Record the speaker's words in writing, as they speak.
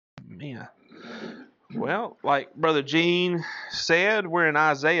Man. Well, like Brother Gene said, we're in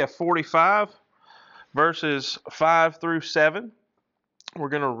Isaiah 45, verses 5 through 7. We're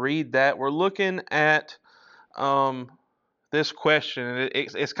going to read that. We're looking at this question.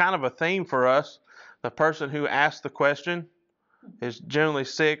 It's kind of a theme for us. The person who asked the question is generally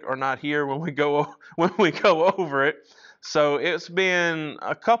sick or not here when we go over it. So it's been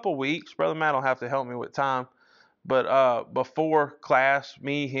a couple weeks. Brother Matt will have to help me with time. But before class,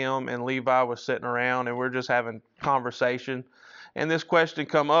 me, him, and Levi was sitting around, and we're just having conversation. And this question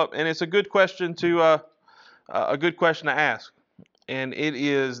come up, and it's a good question to ask. And it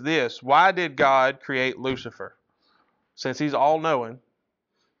is this: why did God create Lucifer? Since he's all-knowing,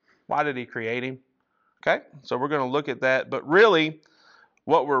 why did he create him? Okay, so we're going to look at that. But really,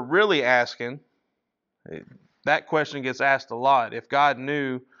 what we're really asking, that question gets asked a lot. If God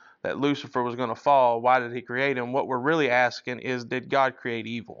knew that Lucifer was going to fall, why did he create him? What we're really asking is, did God create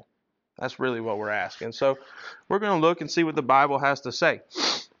evil? That's really what we're asking. So we're going to look and see what the Bible has to say.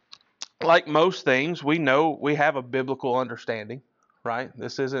 Like most things, we know we have a biblical understanding, right?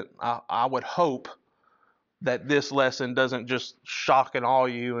 This isn't, I would hope that this lesson doesn't just shock and awe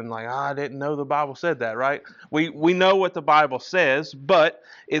you and like, I didn't know the Bible said that, right? We know what the Bible says, but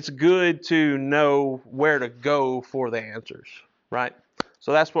it's good to know where to go for the answers, right?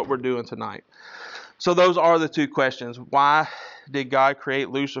 So that's what we're doing tonight. So those are the two questions. Why did God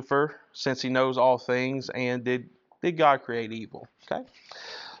create Lucifer, since he knows all things? And did God create evil? Okay.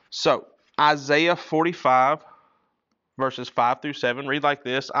 So Isaiah 45, verses 5 through 7 read like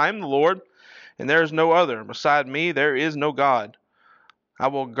this: I am the Lord, and there is no other. Beside me there is no God. I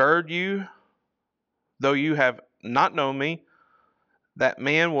will gird you, though you have not known me. That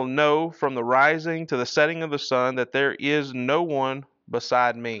man will know from the rising to the setting of the sun that there is no one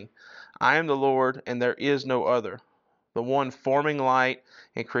beside me. I am the Lord, and there is no other, the one forming light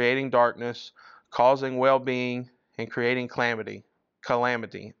and creating darkness, causing well-being and creating calamity.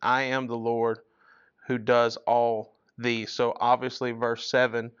 I am the Lord who does all these. So obviously verse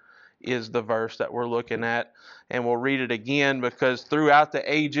 7 is the verse that we're looking at, and we'll read it again because throughout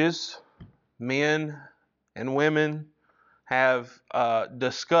the ages, men and women have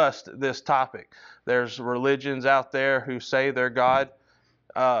discussed this topic. There's religions out there who say their God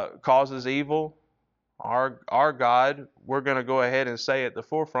causes evil. Our God, we're going to go ahead and say at the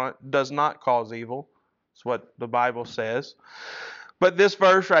forefront, does not cause evil. That's what the Bible says. But this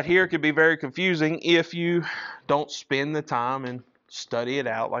verse right here can be very confusing if you don't spend the time and study it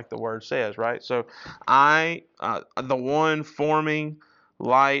out like the word says, right? So the one forming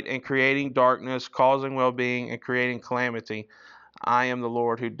light and creating darkness, causing well-being and creating calamity, I am the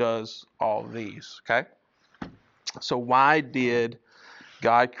Lord who does all these, okay? So why did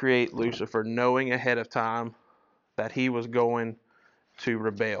God create Lucifer, knowing ahead of time that he was going to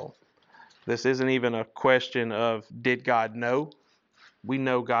rebel? This isn't even a question of did God know? We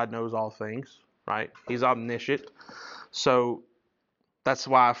know God knows all things, right? He's omniscient. So that's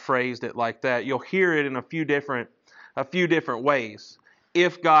why I phrased it like that. You'll hear it in a few different ways.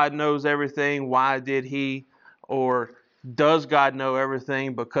 If God knows everything, why did he? Or does God know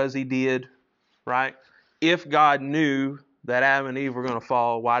everything because he did, right? If God knew that Adam and Eve were going to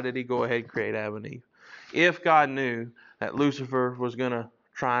fall, why did he go ahead and create Adam and Eve? If God knew that Lucifer was going to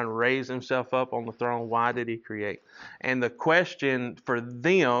try and raise himself up on the throne, why did he create? And the question for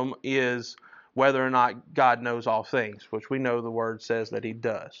them is whether or not God knows all things, which we know the word says that he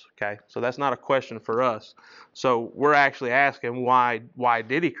does. Okay, so that's not a question for us. So we're actually asking why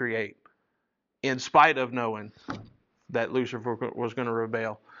did he create in spite of knowing that Lucifer was going to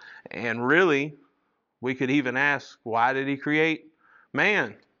rebel? And really, we could even ask, why did he create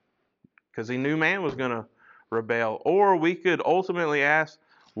man? Because he knew man was going to rebel. Or we could ultimately ask,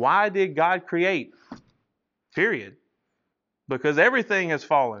 why did God create? Period. Because everything has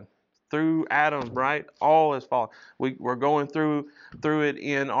fallen through Adam, right? All has fallen. We're going through it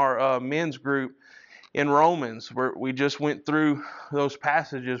in our men's group in Romans, where we just went through those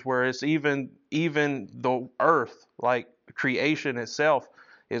passages where it's even the earth, like creation itself,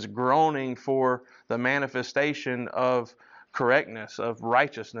 is groaning for the manifestation of correctness, of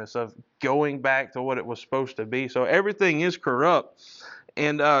righteousness, of going back to what it was supposed to be. So everything is corrupt,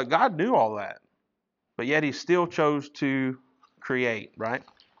 and God knew all that, but yet he still chose to create, right?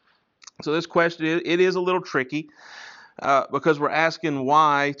 So this question, it is a little tricky because we're asking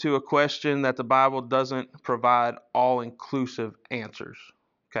why to a question that the Bible doesn't provide all-inclusive answers.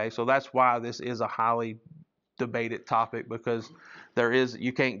 Okay, so that's why this is a highly debated topic, because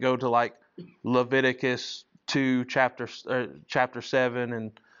you can't go to like Leviticus 2 chapter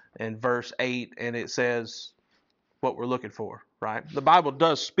 7 and verse 8 and it says what we're looking for. right? The Bible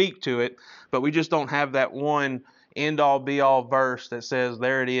does speak to it, but we just don't have that one end-all be-all verse that says,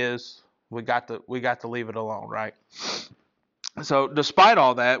 there it is, we got to leave it alone, right? So despite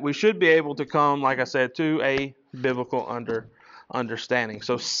all that, we should be able to come, like I said, to a biblical understanding.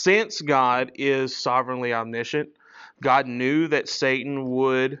 So since God is sovereignly omniscient, God knew that Satan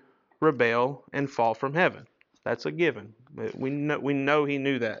would rebel and fall from heaven. That's a given. We know he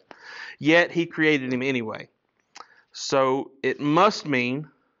knew that. Yet he created him anyway. So it must mean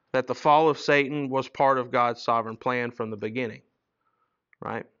that the fall of Satan was part of God's sovereign plan from the beginning,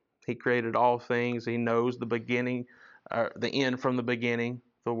 right? He created all things. He knows the beginning, the end from the beginning,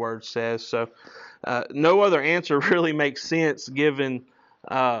 the word says. So no other answer really makes sense given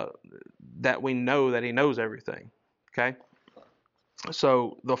that we know that he knows everything, okay?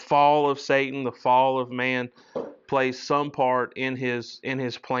 So the fall of Satan, the fall of man, plays some part in his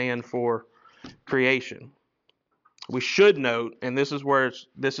plan for creation. We should note, and this is where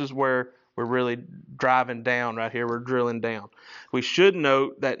we're really driving down right here. We're drilling down. We should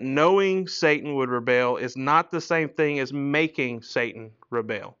note that knowing Satan would rebel is not the same thing as making Satan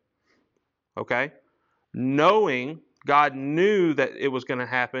rebel. Okay? Knowing God knew that it was going to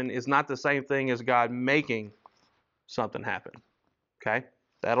happen is not the same thing as God making something happen. Okay?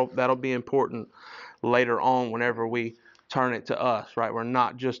 That'll be important later on whenever we turn it to us, right? We're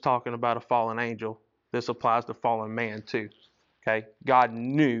not just talking about a fallen angel. This applies to fallen man too. Okay? God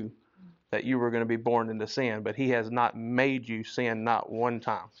knew that you were going to be born into sin, but he has not made you sin not one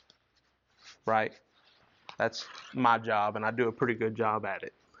time. Right? That's my job, and I do a pretty good job at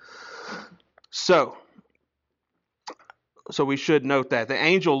it. So we should note that. The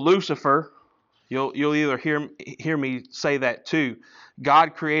angel Lucifer, you'll either hear me say that too.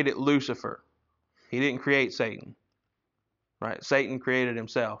 God created Lucifer. He didn't create Satan. Right? Satan created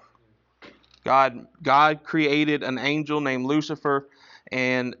himself. God created an angel named Lucifer,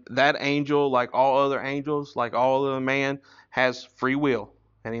 and that angel, like all other angels, like all other man, has free will,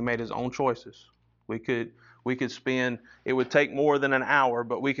 and he made his own choices. We could spend, it would take more than an hour,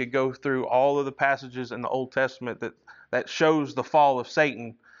 but we could go through all of the passages in the Old Testament that shows the fall of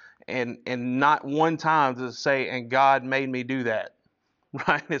Satan, and not one time does it say, and God made me do that.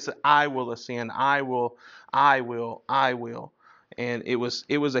 Right? It's I will ascend, I will. And it was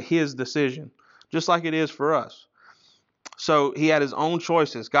his decision, just like it is for us. So he had his own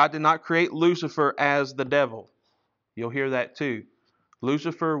choices. God did not create Lucifer as the devil. You'll hear that too.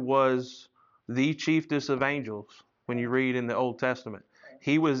 Lucifer was the chiefest of angels when you read in the Old Testament.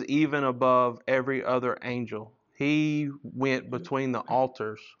 He was even above every other angel. He went between the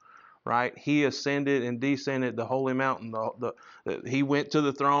altars, right? He ascended and descended the holy mountain. He went to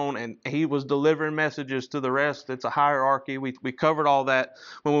the throne and he was delivering messages to the rest. It's a hierarchy. We covered all that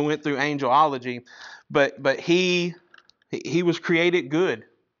when we went through angelology, but he was created good,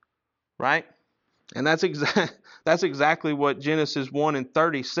 right? And that's exactly what Genesis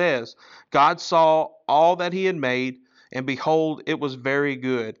 1:30 says. God saw all that he had made, and behold, it was very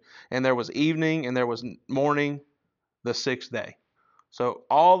good. And there was evening and there was morning, the sixth day. So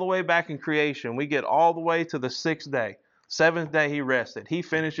all the way back in creation, we get all the way to the sixth day. Seventh day he rested. He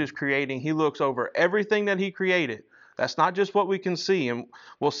finishes creating. He looks over everything that he created. That's not just what we can see, and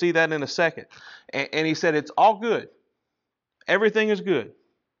we'll see that in a second. And he said, it's all good. Everything is good.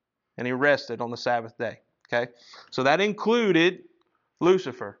 And he rested on the Sabbath day. Okay? So that included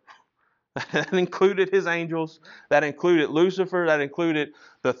Lucifer. That included his angels. That included Lucifer. That included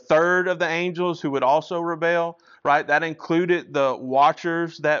the third of the angels who would also rebel. Right? That included the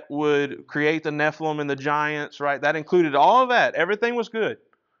watchers that would create the Nephilim and the giants. Right? That included all of that. Everything was good.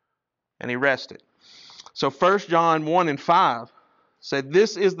 And he rested. So 1 John 1:5 said,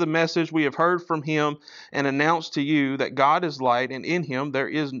 this is the message we have heard from him and announced to you, that God is light, and in him there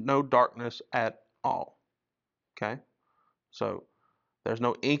is no darkness at all. Okay? So there's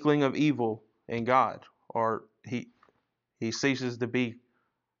no inkling of evil in God, or he ceases to be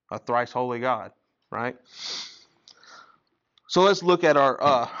a thrice holy God, right? So let's look at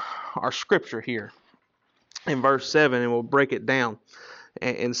our scripture here in verse 7, and we'll break it down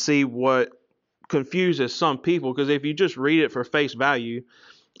and see what confuses some people, because if you just read it for face value,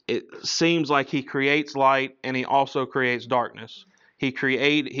 it seems like he creates light and he also creates darkness. He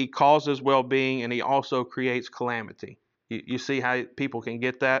causes well-being and he also creates calamity. You see how people can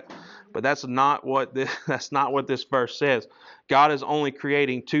get that? But that's not what this verse says. God is only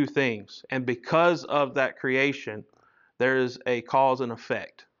creating two things. And because of that creation, there is a cause and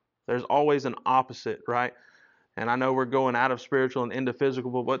effect. There's always an opposite, right? And I know we're going out of spiritual and into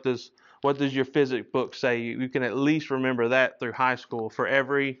physical, but what does your physics book say? You can at least remember that through high school. For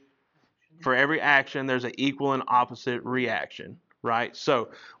every For every action, there's an equal and opposite reaction, right? So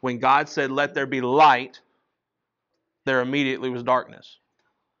when God said, let there be light, there immediately was darkness,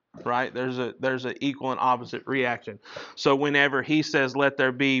 right? There's an equal and opposite reaction. So whenever he says, let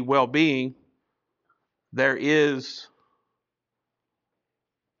there be well-being, there is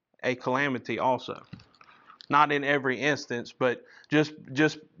a calamity also. Not in every instance, but just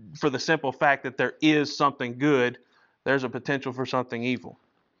for the simple fact that there is something good, there's a potential for something evil,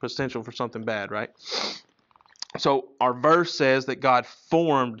 potential for something bad, right? So our verse says that God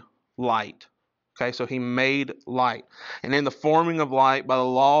formed light. Okay, so he made light. And in the forming of light, by the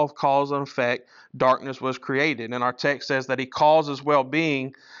law of cause and effect, darkness was created. And our text says that he causes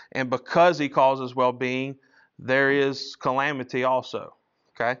well-being, and because he causes well-being, there is calamity also.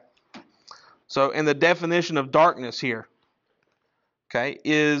 Okay? So in the definition of darkness here, okay,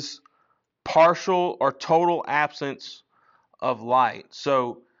 is partial or total absence of light.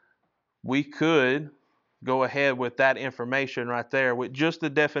 So we could go ahead with that information right there with just the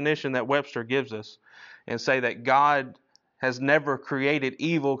definition that Webster gives us and say that God has never created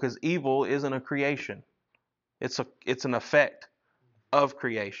evil, because evil isn't a creation. It's an effect of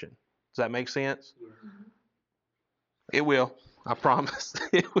creation. Does that make sense? It will. I promise.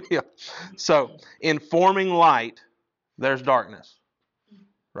 It will. So in forming light, there's darkness.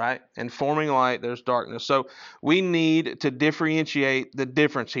 Right? In forming light, there's darkness. So we need to differentiate the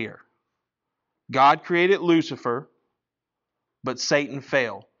difference here. God created Lucifer, but Satan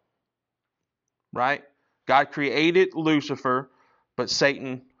fell. Right? God created Lucifer, but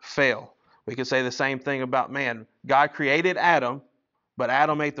Satan fell. We could say the same thing about man. God created Adam, but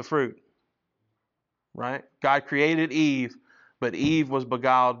Adam ate the fruit. Right? God created Eve, but Eve was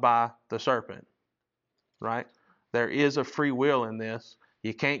beguiled by the serpent. Right? There is a free will in this.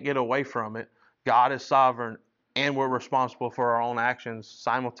 You can't get away from it. God is sovereign, and we're responsible for our own actions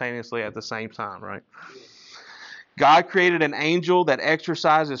simultaneously at the same time, right? God created an angel that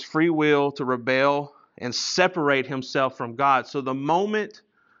exercises free will to rebel and separate himself from God. So the moment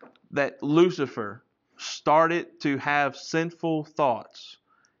that Lucifer started to have sinful thoughts,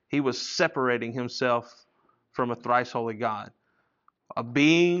 he was separating himself from a thrice holy God. A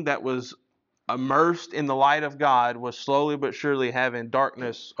being that was immersed in the light of God was slowly but surely having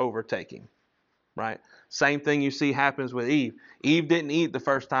darkness overtaking, right? Same thing you see happens with Eve. Eve didn't eat the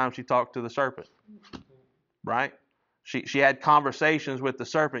first time she talked to the serpent, right? She had conversations with the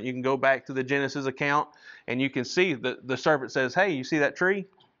serpent. You can go back to the Genesis account and you can see that the serpent says, hey, you see that tree?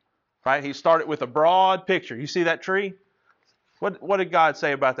 Right? He started with a broad picture. You see that tree? What did God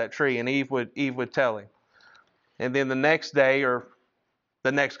say about that tree? And Eve would tell him. And then the next day, or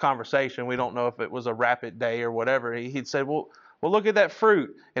the next conversation, we don't know if it was a rapid day or whatever, he'd say, well, look at that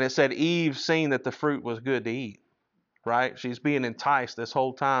fruit. And it said Eve seen that the fruit was good to eat, right? She's being enticed this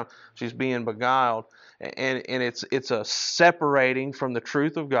whole time. She's being beguiled. And it's a separating from the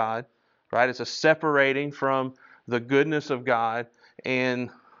truth of God, right? It's a separating from the goodness of God. And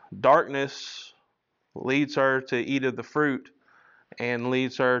darkness leads her to eat of the fruit and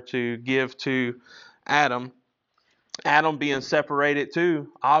leads her to give to Adam. Adam being separated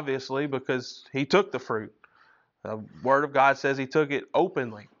too, obviously, because he took the fruit. The Word of God says he took it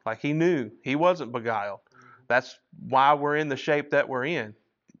openly, like he knew he wasn't beguiled. That's why we're in the shape that we're in.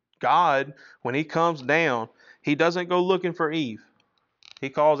 God, when he comes down, he doesn't go looking for Eve. He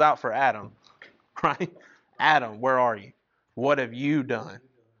calls out for Adam, right? Adam, where are you? What have you done?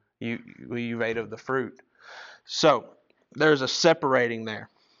 You've ate of the fruit. So there's a separating there.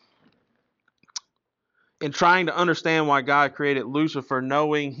 In trying to understand why God created Lucifer,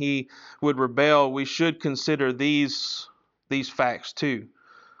 knowing he would rebel, we should consider these facts too.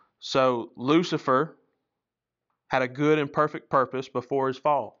 So Lucifer had a good and perfect purpose before his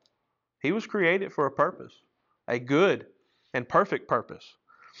fall. He was created for a purpose, a good and perfect purpose.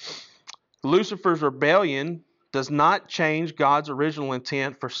 Lucifer's rebellion does not change God's original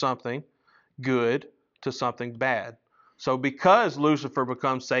intent for something good to something bad. So because Lucifer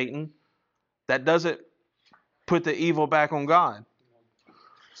becomes Satan, that doesn't put the evil back on God.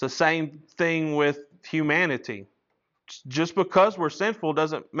 It's the same thing with humanity. Just because we're sinful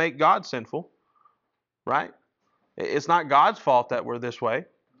doesn't make God sinful, right? It's not God's fault that we're this way.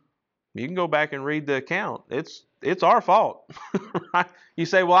 You can go back and read the account. It's our fault, right? You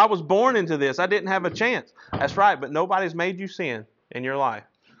say, well, I was born into this. I didn't have a chance. That's right, but nobody's made you sin in your life.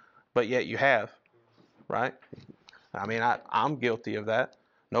 But yet you have, right? I mean, I'm guilty of that.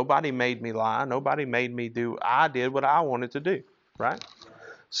 Nobody made me lie. Nobody made me do. I did what I wanted to do, right?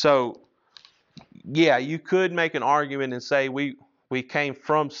 So, yeah, you could make an argument and say we came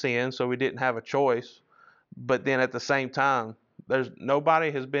from sin, so we didn't have a choice. But then at the same time,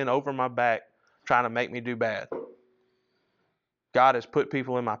 Nobody has been over my back trying to make me do bad. God has put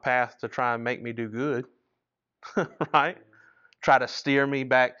people in my path to try and make me do good, right? Try to steer me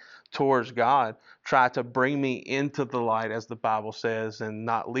back towards God. Try to bring me into the light, as the Bible says, and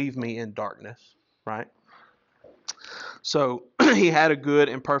not leave me in darkness, right? So he had a good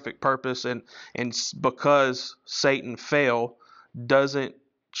and perfect purpose, and because Satan fell doesn't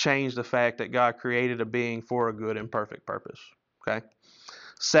change the fact that God created a being for a good and perfect purpose. Okay.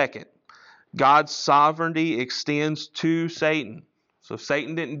 Second, God's sovereignty extends to Satan. So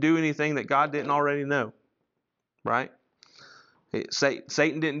Satan didn't do anything that God didn't already know, right?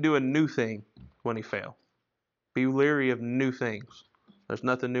 Satan didn't do a new thing when he fell. Be leery of new things. There's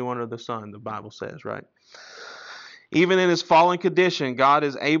nothing new under the sun, the Bible says, right? Even in his fallen condition, God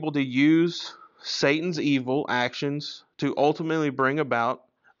is able to use Satan's evil actions to ultimately bring about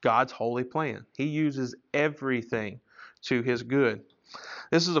God's holy plan. He uses everything to his good.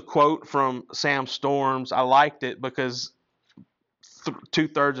 This is a quote from Sam Storms. I liked it because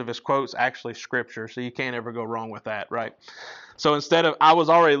 2/3 of his quotes actually scripture, so you can't ever go wrong with that, right? So I was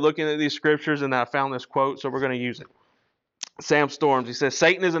already looking at these scriptures and I found this quote, so we're going to use it. Sam Storms, he says,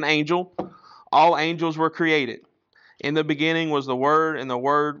 Satan is an angel. All angels were created. In the beginning was the Word, and the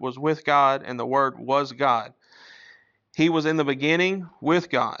Word was with God, and the Word was God. He was in the beginning with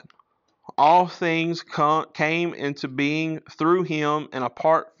God. All things came into being through him, and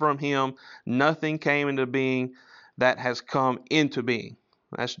apart from him, nothing came into being that has come into being.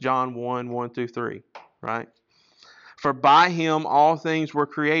 That's John 1:1-3, right? For by him all things were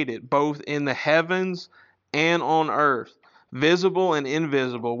created, both in the heavens and on earth, visible and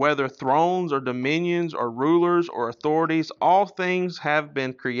invisible, whether thrones or dominions or rulers or authorities, all things have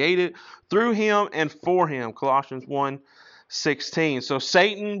been created through him and for him. Colossians 1:16. So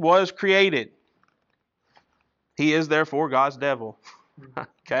Satan was created. He is therefore God's devil.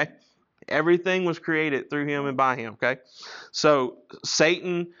 Okay? Everything was created through him and by him. Okay? So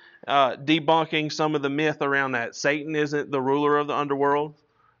Satan, debunking some of the myth around that. Satan isn't the ruler of the underworld.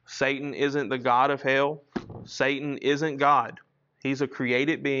 Satan isn't the god of hell. Satan isn't God. He's a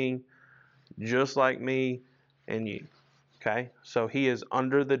created being just like me and you. Okay? So he is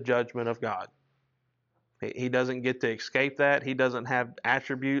under the judgment of God. He doesn't get to escape that. He doesn't have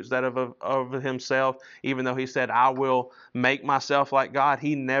attributes that of himself, even though he said, I will make myself like God.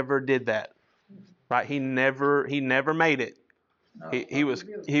 He never did that. Right? He never made it.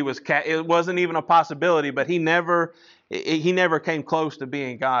 It wasn't even a possibility, but he never came close to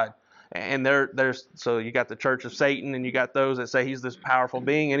being God. And so you got the Church of Satan, and you got those that say he's this powerful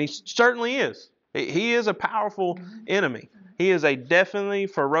being, and he certainly is. He is a powerful enemy. He is a definitely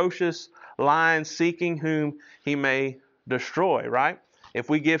ferocious lion seeking whom he may destroy, right? If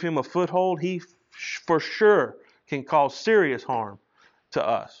we give him a foothold, he for sure can cause serious harm to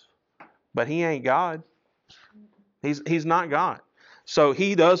us. But he ain't God. He's not God. So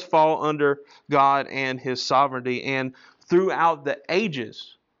he does fall under God and his sovereignty. And throughout the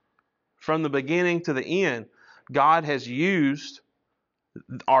ages, from the beginning to the end, God has used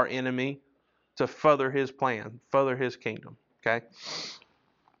our enemy to further his plan, further his kingdom. Okay?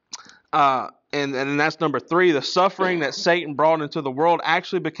 And that's number 3. The suffering that Satan brought into the world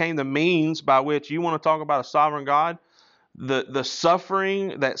actually became the means by which, you want to talk about a sovereign God? The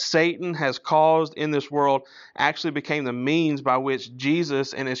suffering that Satan has caused in this world actually became the means by which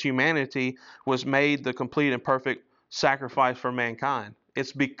Jesus and his humanity was made the complete and perfect sacrifice for mankind.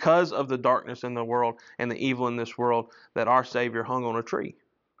 It's because of the darkness in the world and the evil in this world that our Savior hung on a tree.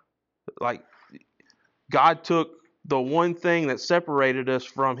 Like, God took the one thing that separated us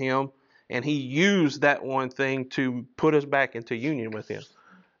from him, and he used that one thing to put us back into union with him.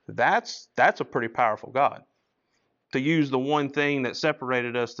 That's a pretty powerful God. To use the one thing that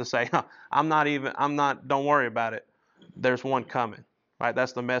separated us to say, don't worry about it. There's one coming. Right?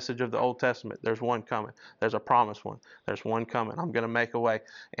 That's the message of the Old Testament. There's one coming. There's a promised one. There's one coming. I'm going to make a way,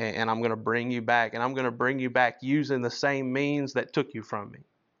 and I'm going to bring you back. And I'm going to bring you back using the same means that took you from me.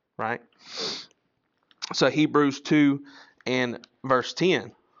 Right? So Hebrews 2 and verse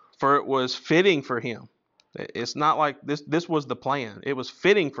 10. For it was fitting for him. It's not like this was the plan. It was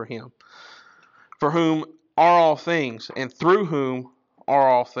fitting for him. For whom are all things, and through whom are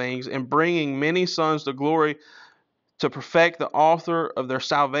all things, and bringing many sons to glory, to perfect the author of their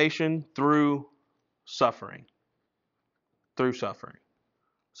salvation through suffering. Through suffering.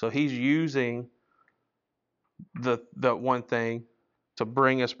 So he's using the one thing to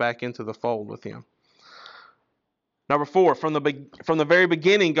bring us back into the fold with him. Number 4, from the very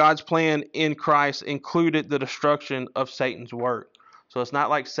beginning, God's plan in Christ included the destruction of Satan's work. So it's not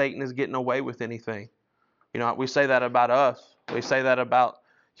like Satan is getting away with anything. We say that about us. We say that about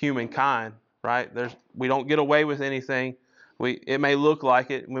humankind, right? We don't get away with anything. It may look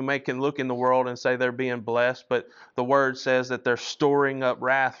like it. Can look in the world and say they're being blessed, but the word says that they're storing up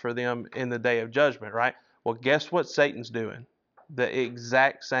wrath for them in the day of judgment, right? Well, guess what Satan's doing? The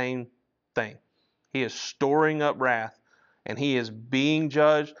exact same thing. He is storing up wrath, and he is being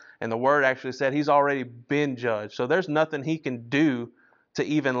judged, and the word actually said he's already been judged. So there's nothing he can do to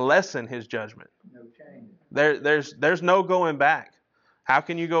even lessen his judgment. No change. There's no going back. How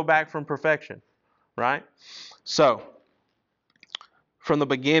can you go back from perfection, right? So, from the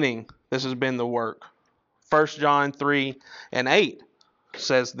beginning, this has been the work. 1 John 3:8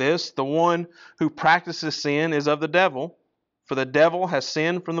 says this, the one who practices sin is of the devil, for the devil has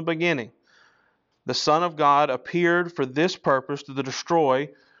sinned from the beginning. The Son of God appeared for this purpose, to destroy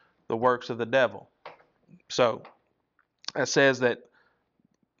the works of the devil. So, it says that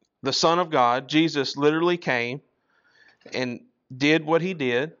the Son of God, Jesus, literally came and did what he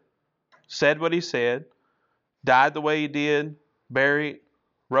did, said what he said, died the way he did, buried,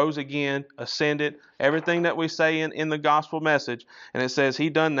 rose again, ascended, everything that we say in the gospel message. And it says he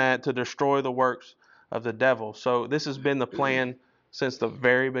done that to destroy the works of the devil. So this has been the plan since the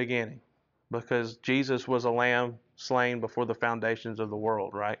very beginning, because Jesus was a lamb slain before the foundations of the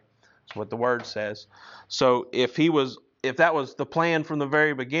world, right? That's what the word says. So if that was the plan from the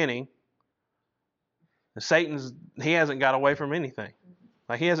very beginning, he hasn't got away from anything.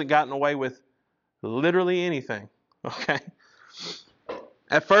 Like, he hasn't gotten away with literally anything. Okay?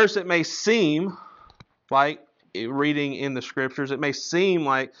 At first, it may seem like, reading in the scriptures, it may seem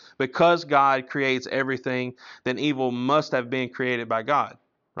like because God creates everything, then evil must have been created by God.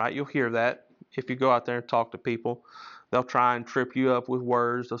 Right? You'll hear that if you go out there and talk to people. They'll try and trip you up with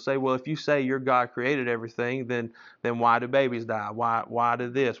words. They'll say, well, if you say your God created everything, then why do babies die? Why do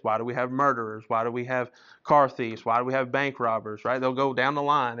this? Why do we have murderers? Why do we have car thieves? Why do we have bank robbers? Right? They'll go down the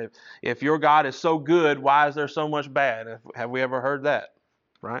line. If your God is so good, why is there so much bad? Have we ever heard that?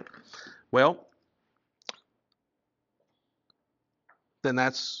 Right? Well, then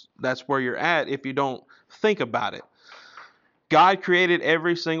that's where you're at if you don't think about it. God created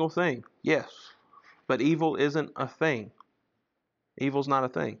every single thing. Yes. But evil isn't a thing. Evil's not a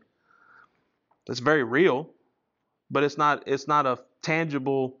thing. It's very real, but it's not a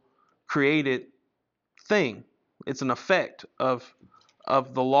tangible created thing. It's an effect of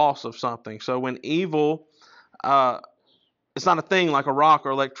the loss of something. So when evil, it's not a thing like a rock or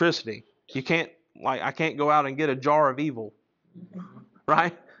electricity. I can't go out and get a jar of evil,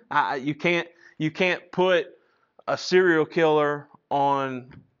 right? You can't put a serial killer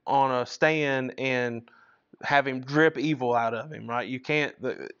on a stand and have him drip evil out of him, right? You can't.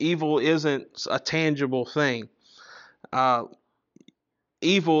 Evil isn't a tangible thing.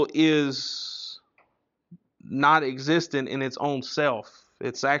 Evil is not existent in its own self.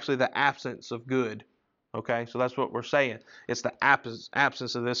 It's actually the absence of good. Okay, so that's what we're saying. It's the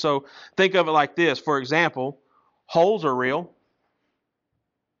absence of this. So think of it like this. For example, holes are real,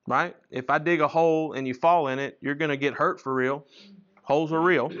 right? If I dig a hole and you fall in it, you're going to get hurt for real. Holes are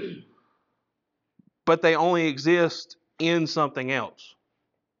real. But they only exist in something else.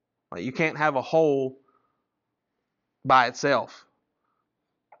 Like, you can't have a hole by itself.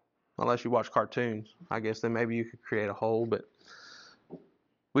 Unless you watch cartoons. I guess then maybe you could create a hole. But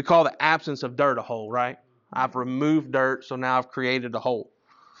we call the absence of dirt a hole, right? I've removed dirt, so now I've created a hole.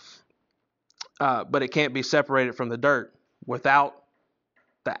 But it can't be separated from the dirt. Without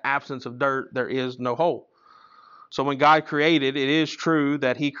the absence of dirt, there is no hole. So when God created, it is true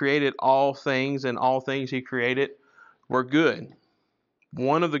that he created all things, and all things he created were good.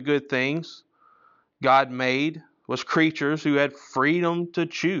 One of the good things God made was creatures who had freedom to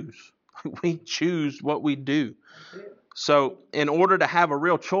choose. We choose what we do. So in order to have a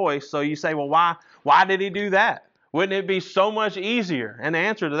real choice, so you say, well, why did he do that? Wouldn't it be so much easier? And the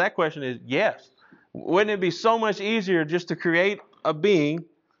answer to that question is yes. Wouldn't it be so much easier just to create a being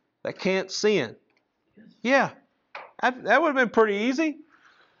that can't sin? Yeah. That would have been pretty easy.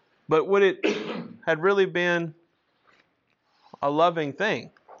 But would it had really been a loving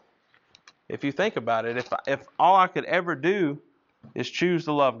thing? If you think about it, if all I could ever do is choose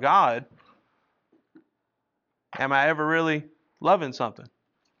to love God, am I ever really loving something?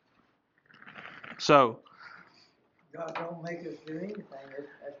 So God don't make us do anything.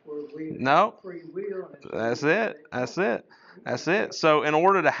 That's where we no, free will. That's it. So in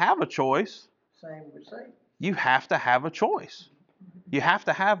order to have a choice, Same with Satan. You have to have a choice. You have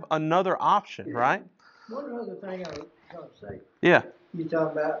to have another option, right? One other thing I was going to say. Yeah. You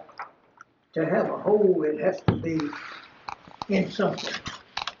talk about to have a hole, it has to be in something.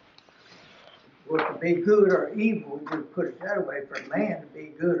 Well, to be good or evil, you put it that way, for man to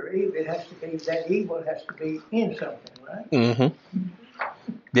be good or evil, it has to be, that evil has to be in something, right? Mm-hmm.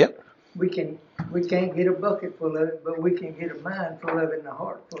 Yep. We can't get a bucket full of it, but we can get a mind full of it and a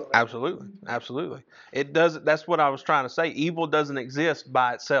heart full of it. Absolutely. Absolutely. It does. That's what I was trying to say. Evil doesn't exist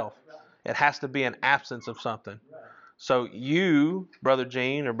by itself. It has to be an absence of something. So you, Brother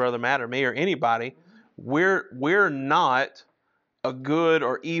Gene or Brother Matt or me or anybody, we're not a good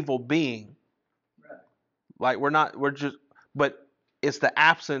or evil being. Right. Like we're just, but it's the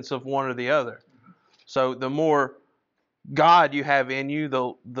absence of one or the other. So the more God you have in you,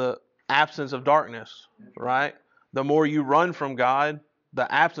 the absence of darkness, right? The more you run from God,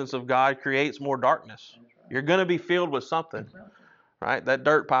 the absence of God creates more darkness. You're going to be filled with something, right? That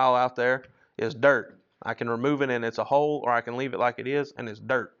dirt pile out there is dirt. I can remove it and it's a hole, or I can leave it like it is and it's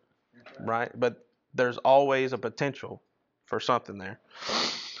dirt, right? But there's always a potential for something there.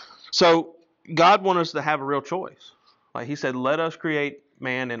 So God wants us to have a real choice. Like He said, let us create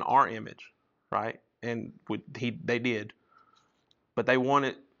man in our image, right? And they did. But they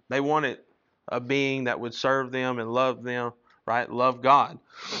wanted a being that would serve them and love them, right? Love God.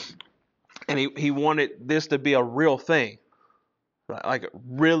 And he wanted this to be a real thing, right? Like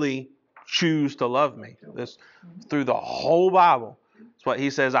really choose to love me. This through the whole Bible. That's what He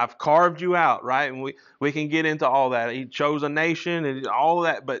says. I've carved you out, right? And we can get into all that. He chose a nation and all of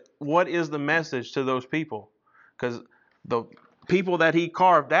that. But what is the message to those people? Because the people that He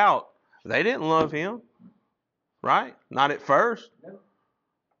carved out, they didn't love Him, right? Not at first.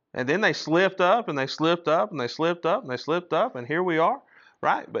 And then they slipped up and they slipped up and they slipped up and they slipped up, and here we are,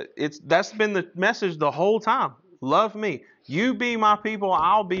 right? But that's been the message the whole time. Love me. You be my people,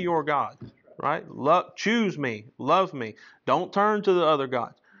 I'll be your God, right? Choose me, love me. Don't turn to the other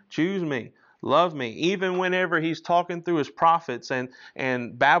gods. Choose me, love me. Even whenever He's talking through His prophets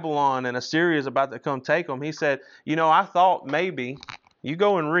and Babylon and Assyria is about to come take them, He said, I thought maybe, you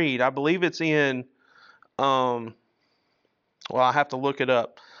go and read, I believe it's in, well, I have to look it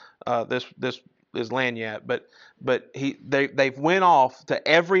up. This is Lanyat, but they've went off to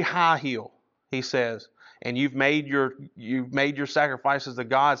every high hill, He says, and you've made your sacrifices to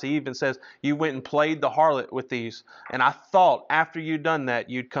gods. He even says you went and played the harlot with these, and I thought after you'd done that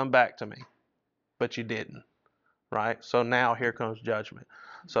you'd come back to me, but you didn't, right? So now here comes judgment.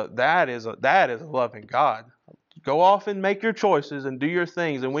 So that is a loving God. Go off and make your choices and do your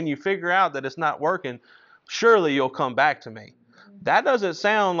things, and when you figure out that it's not working, surely you'll come back to me. That doesn't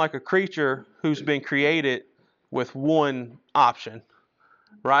sound like a creature who's been created with one option,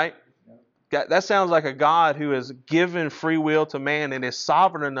 right? That sounds like a God who has given free will to man and is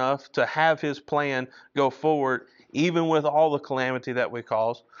sovereign enough to have His plan go forward, even with all the calamity that we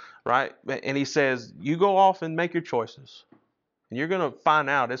cause, right? And He says, you go off and make your choices, and you're going to find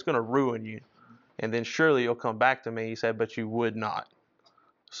out it's going to ruin you. And then surely you'll come back to me, He said, but you would not.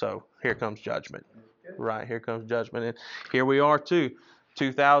 So here comes judgment. Right, here comes judgment. And here we are too,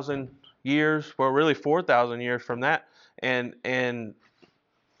 2,000 years, well really 4,000 years from that, and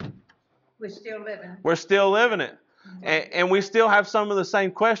We're still living. We're still living it. And we still have some of the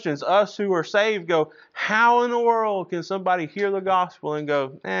same questions. Us who are saved go, how in the world can somebody hear the gospel and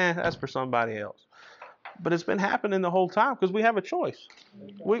go, that's for somebody else? But it's been happening the whole time because we have a choice.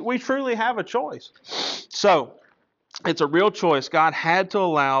 We truly have a choice. So it's a real choice. God had to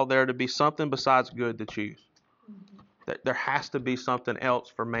allow there to be something besides good to choose. There has to be something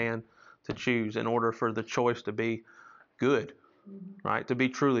else for man to choose in order for the choice to be good, right? To be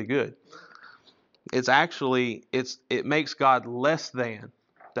truly good. It makes God less than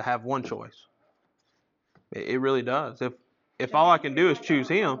to have one choice. It really does. If all I can do is choose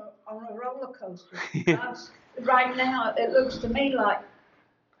Him. On a roller coaster. Right now, it looks to me like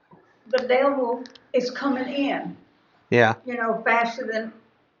the devil is coming in. Yeah. Faster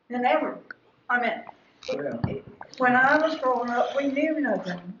than ever. I mean, when I was growing up, we knew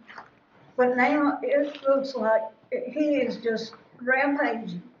nothing. But now it looks like he is just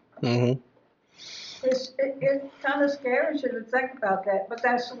rampaging. Mm-hmm. It kind of scares you to think about that, but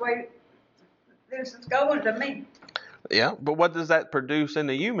that's the way this is going to me. Yeah, but what does that produce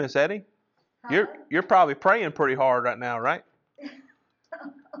into you, Miss Eddie? You're probably praying pretty hard right now, right?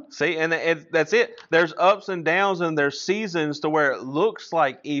 See, and that's it. There's ups and downs, and there's seasons to where it looks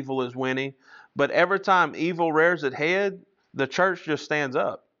like evil is winning, but every time evil rears its head, the church just stands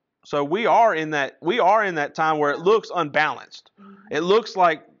up. So we are in that time where it looks unbalanced. It looks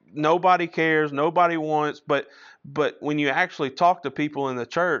like nobody cares, nobody wants, but when you actually talk to people in the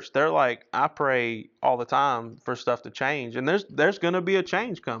church, they're like, I pray all the time for stuff to change, and there's going to be a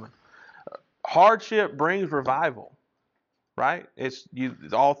change coming. Hardship brings revival. Right? It's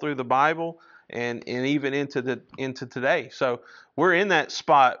all through the Bible, and even into today. So we're in that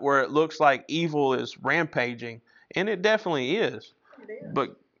spot where it looks like evil is rampaging, and it definitely is.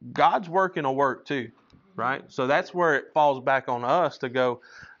 But God's working a work too, right? So that's where it falls back on us to go,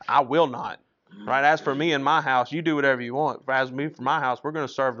 I will not. Right? As for me and my house, you do whatever you want. As me for my house, we're going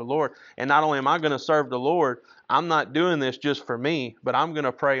to serve the Lord. And not only am I going to serve the Lord, I'm not doing this just for me, but I'm going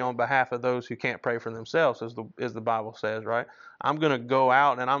to pray on behalf of those who can't pray for themselves, as the Bible says, right? I'm going to go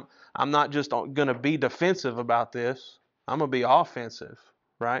out, and I'm not just going to be defensive about this. I'm going to be offensive,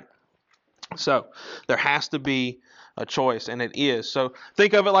 right? So there has to be a choice, and it is. So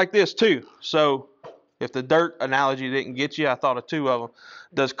think of it like this too. So if the dirt analogy didn't get you, I thought of two of them.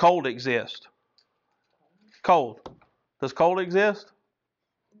 Does cold exist? Cold. Does cold exist?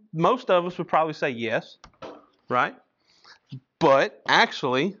 Most of us would probably say yes, right? But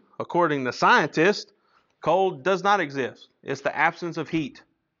actually, according to scientists, cold does not exist. It's the absence of heat.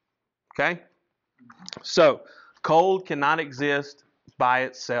 Okay? So, cold cannot exist by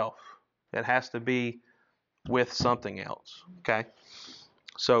itself. It has to be with something else. Okay?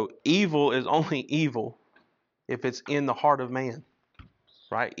 So, evil is only evil if it's in the heart of man.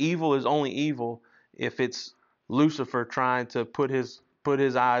 Right? Evil is only evil if it's Lucifer trying to put his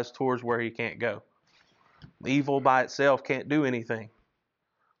eyes towards where he can't go. Evil by itself can't do anything.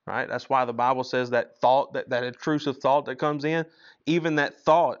 Right? That's why the Bible says that thought, that intrusive thought that comes in, even that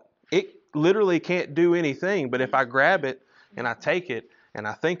thought, it literally can't do anything. But if I grab it and I take it and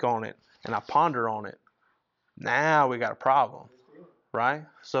I think on it and I ponder on it, now we got a problem. Right?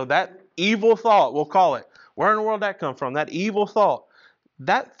 So that evil thought, we'll call it, where in the world did that come from? That evil thought.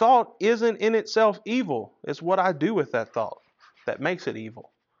 That thought isn't in itself evil. It's what I do with that thought that makes it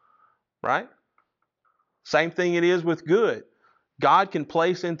evil. Right? Same thing it is with good. God can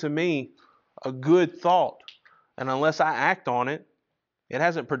place into me a good thought, and unless I act on it, it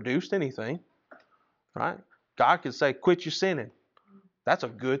hasn't produced anything. Right? God can say, quit your sinning. That's a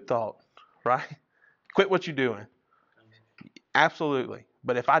good thought. Right? Quit what you're doing. Absolutely.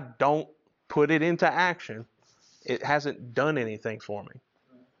 But if I don't put it into action, it hasn't done anything for me.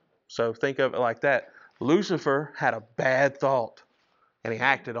 So think of it like that. Lucifer had a bad thought, and he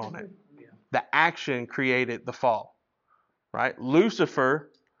acted on it. The action created the fall. Right? Lucifer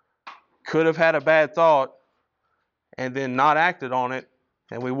could have had a bad thought and then not acted on it,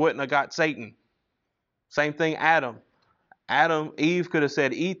 and we wouldn't have got Satan. Same thing Adam. Eve could have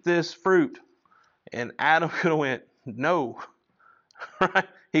said, eat this fruit, and Adam could have went, no. Right?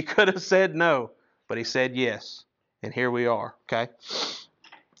 He could have said no, but he said yes. And here we are. Okay?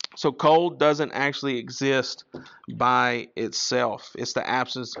 So cold doesn't actually exist by itself. It's the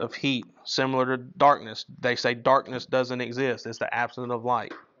absence of heat, similar to darkness. They say darkness doesn't exist. It's the absence of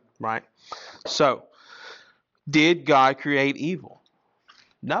light, right? So, did God create evil?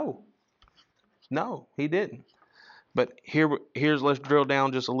 No, he didn't. But here's let's drill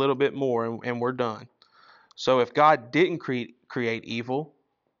down just a little bit more, and we're done. So, if God didn't create evil,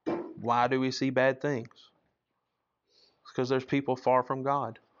 why do we see bad things? It's because there's people far from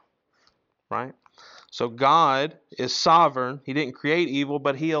God. Right? So God is sovereign. He didn't create evil,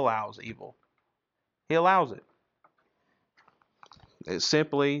 but he allows evil. He allows it. It's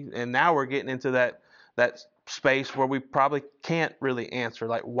simply, and now we're getting into that space where we probably can't really answer.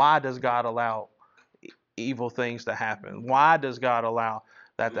 Like, why does God allow evil things to happen? Why does God allow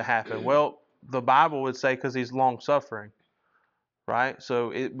that to happen? Well, the Bible would say because he's long-suffering. Right?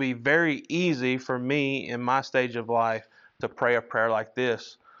 So it'd be very easy for me in my stage of life to pray a prayer like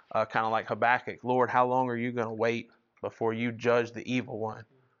this. Kind of like Habakkuk, Lord, how long are you going to wait before you judge the evil one?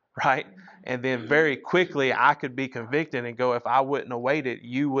 Right? And then very quickly I could be convicted and go, if I wouldn't have waited,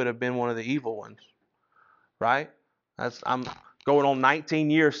 you would have been one of the evil ones. Right? I'm going on 19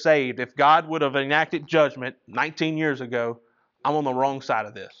 years saved. If God would have enacted judgment 19 years ago, I'm on the wrong side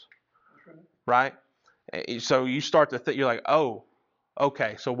of this. Right? So you start to think, you're like, oh,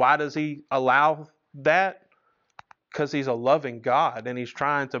 okay, so why does he allow that? Because he's a loving God, and he's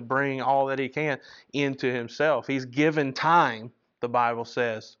trying to bring all that he can into himself. He's given time, the Bible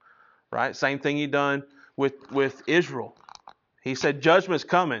says, right? Same thing he done with Israel. He said judgment's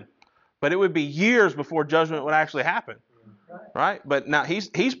coming, but it would be years before judgment would actually happen, right? But now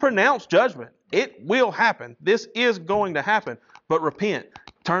he's pronounced judgment. It will happen. This is going to happen, but repent.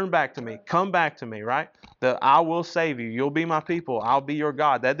 Turn back to me. Come back to me, right? I will save you. You'll be my people. I'll be your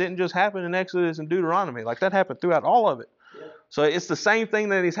God. That didn't just happen in Exodus and Deuteronomy. Like, that happened throughout all of it. Yeah. So it's the same thing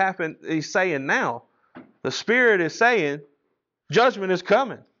that he's saying now. The Spirit is saying judgment is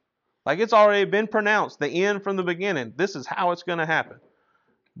coming. Like, it's already been pronounced. The end from the beginning. This is how it's going to happen.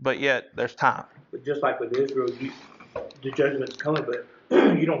 But yet, there's time. But just like with Israel, the judgment's coming, but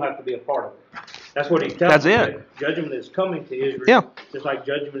you don't have to be a part of it. That's what he's telling That's me. it. Judgment is coming to Israel, Yeah. just like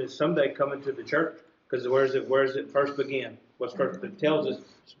judgment is someday coming to the church. Because where does it first begin? What's first? It tells us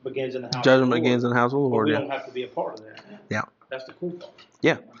it begins in the house Judgment of the Lord. begins in the house of the But Lord. we Yeah. don't have to be a part of that. Yeah. That's the cool part.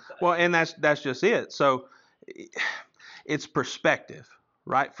 Yeah. Well, and that's just it. So it's perspective,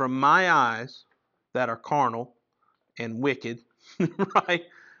 right? From my eyes that are carnal and wicked, right?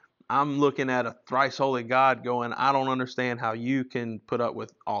 I'm looking at a thrice holy God going, I don't understand how you can put up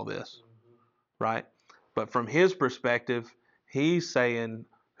with all this, right? But from his perspective, he's saying,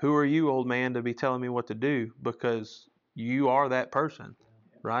 who are you, old man, to be telling me what to do? Because you are that person,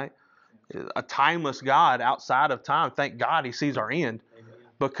 right? A timeless God outside of time. Thank God he sees our end,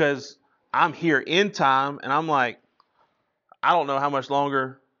 because I'm here in time and I'm like, I don't know how much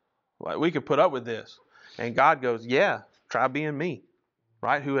longer we could put up with this. And God goes, yeah, try being me,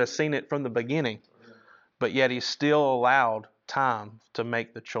 right? Who has seen it from the beginning. But yet he's still allowed time to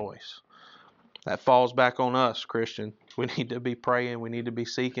make the choice. That falls back on us, Christian. We need to be praying. We need to be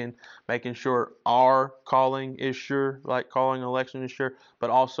seeking, making sure our calling is sure, like calling election is sure, but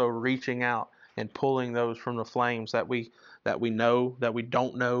also reaching out and pulling those from the flames that we know, that we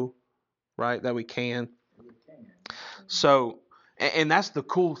don't know, right? That we can. So, and that's the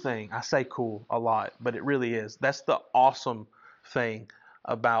cool thing. I say cool a lot, but it really is. That's the awesome thing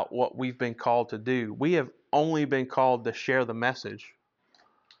about what we've been called to do. We have only been called to share the message.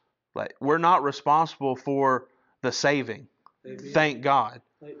 Like, we're not responsible for the saving. Thank God.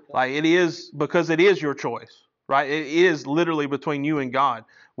 Like, it is, because it is your choice, right? It is literally between you and God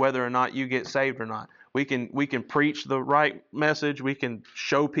whether or not you get saved or not. We can preach the right message. We can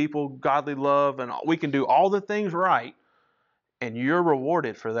show people godly love, and we can do all the things right, and you're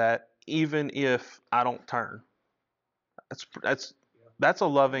rewarded for that, even if I don't turn. That's a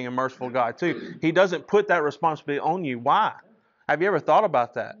loving and merciful God too. He doesn't put that responsibility on you. Why? Have you ever thought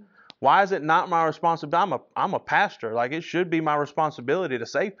about that? Why is it not my responsibility? I'm a pastor. Like, it should be my responsibility to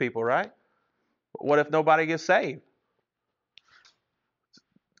save people, right? What if nobody gets saved?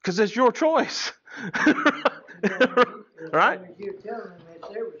 Because it's your choice. Right? You're telling them it's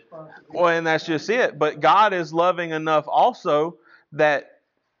their responsibility. Well, and that's just it. But God is loving enough also that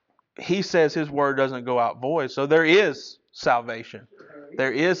he says his word doesn't go out void. So there is salvation.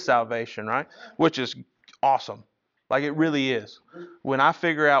 There is salvation, right? Which is awesome. Like, it really is. When I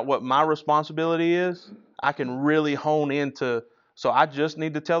figure out what my responsibility is, I can really hone into, so I just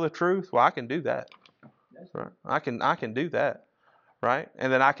need to tell the truth. Well, I can do that. Right? I can do that. Right?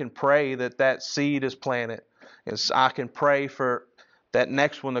 And then I can pray that seed is planted. And I can pray for that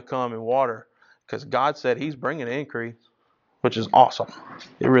next one to come and water, because God said he's bringing increase, which is awesome.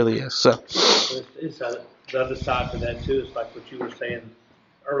 It really is. So it's the other side to that too. It's like what you were saying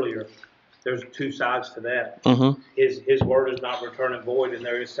earlier. There's two sides to that. Mm-hmm. His word is not returning void, and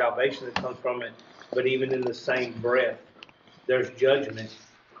there is salvation that comes from it. But even in the same breath, there's judgment,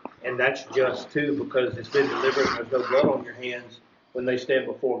 and that's just too, because it's been delivered and there's no blood on your hands when they stand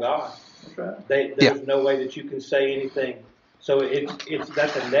before God. That's right. There's no way that you can say anything. So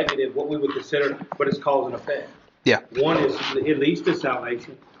that's a negative, what we would consider, but it's cause and effect. Yeah. One is, it leads to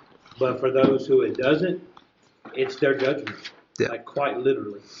salvation, but for those who it doesn't, it's their judgment. Yeah. Like, quite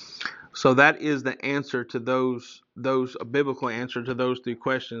literally. So that is the answer to those a biblical answer to those three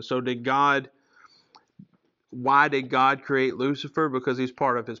questions. So why did God create Lucifer? Because he's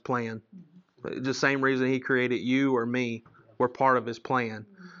part of his plan. The same reason he created you or me. We're part of his plan.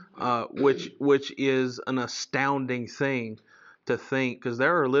 Which is an astounding thing to think, because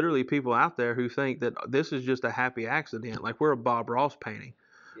there are literally people out there who think that this is just a happy accident, like we're a Bob Ross painting.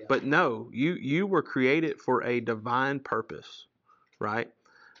 Yeah. But no, you were created for a divine purpose, right?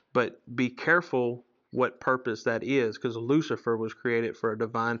 But be careful what purpose that is, because Lucifer was created for a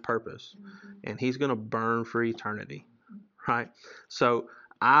divine purpose, and he's going to burn for eternity, right? So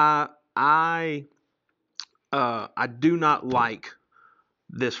I do not like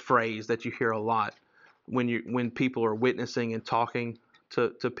this phrase that you hear a lot when people are witnessing and talking to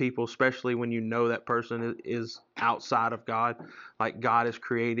people, especially when you know that person is outside of God. Like, God has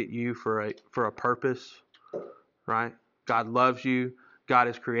created you for a purpose, right? God loves you. God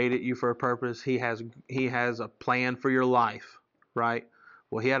has created you for a purpose. He has a plan for your life, right?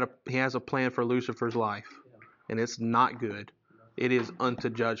 Well, he has a plan for Lucifer's life, and it's not good. It is unto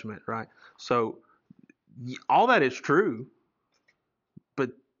judgment, right? So all that is true,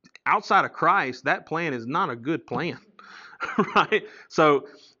 but outside of Christ, that plan is not a good plan, right? So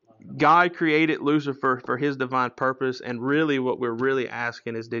God created Lucifer for his divine purpose, and really what we're really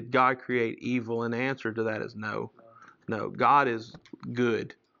asking is, did God create evil? And the answer to that is no. No, God is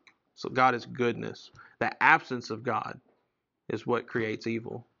good. So God is goodness. The absence of God is what creates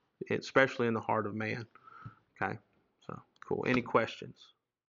evil, especially in the heart of man. Okay, so cool. Any questions?